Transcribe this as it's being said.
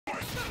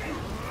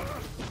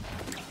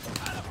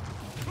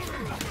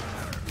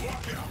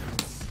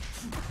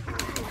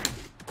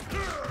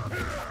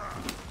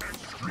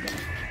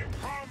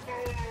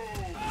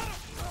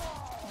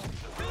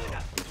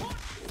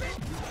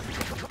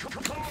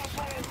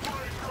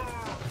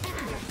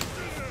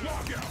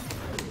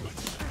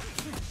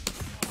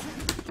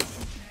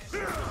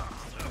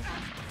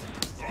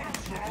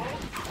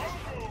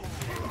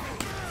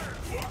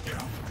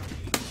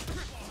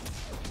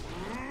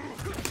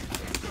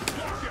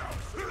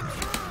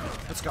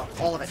Let's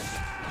go. All of it.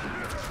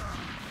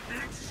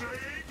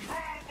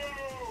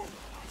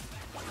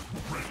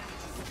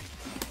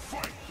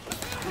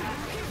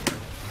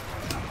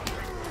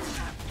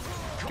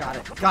 Got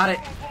it. Got it.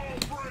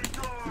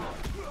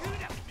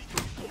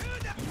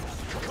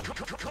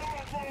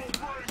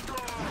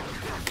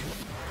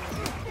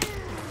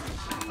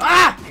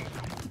 Ah!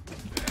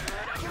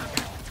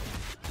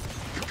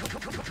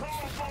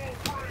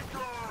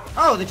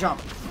 Oh, the jump.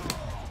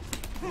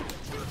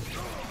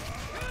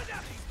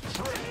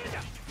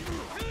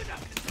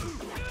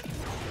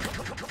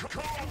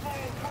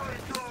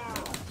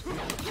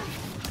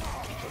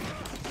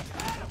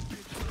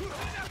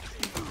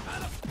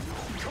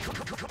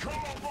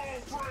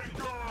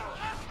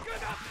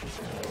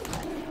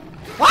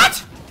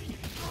 What?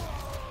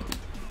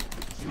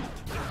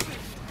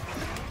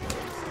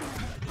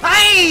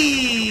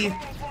 Hey!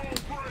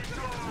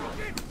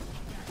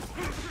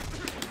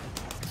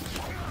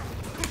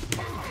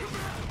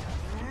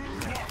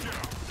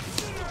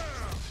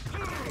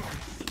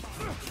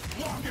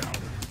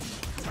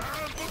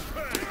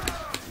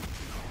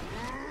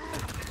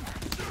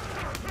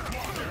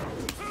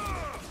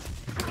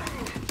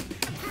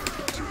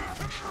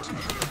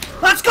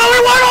 Let's go! We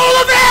want all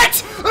of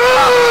it!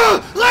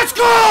 Let's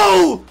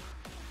go!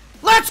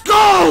 Let's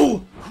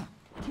go!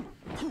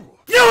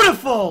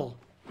 Beautiful!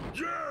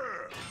 Yeah!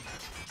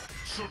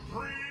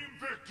 Supreme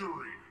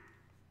victory!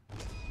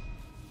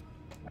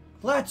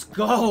 Let's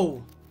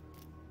go!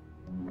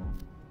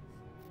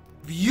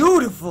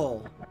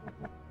 Beautiful!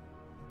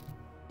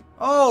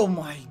 Oh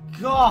my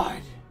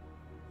god!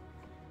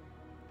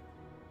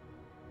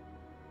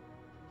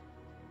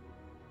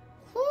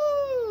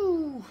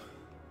 Woo!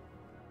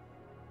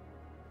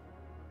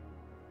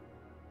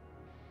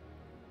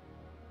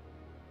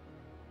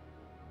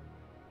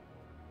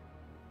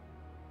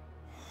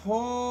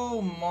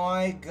 Oh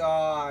my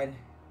god.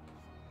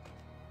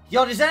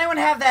 Yo, does anyone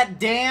have that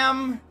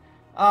damn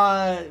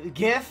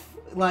GIF?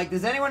 Like,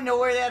 does anyone know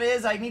where that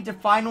is? I need to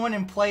find one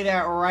and play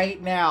that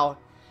right now.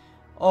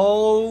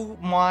 Oh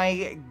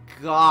my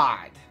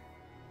god.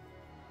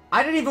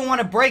 I didn't even want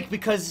to break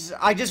because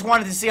I just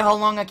wanted to see how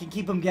long I can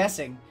keep him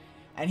guessing.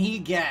 And he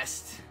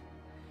guessed.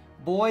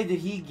 Boy, did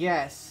he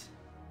guess.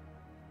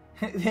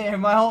 There,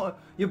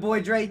 your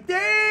boy Dre.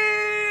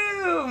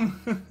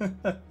 Damn!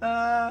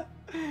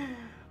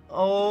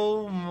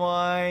 Oh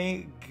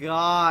my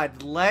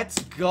god.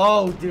 Let's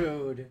go,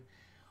 dude.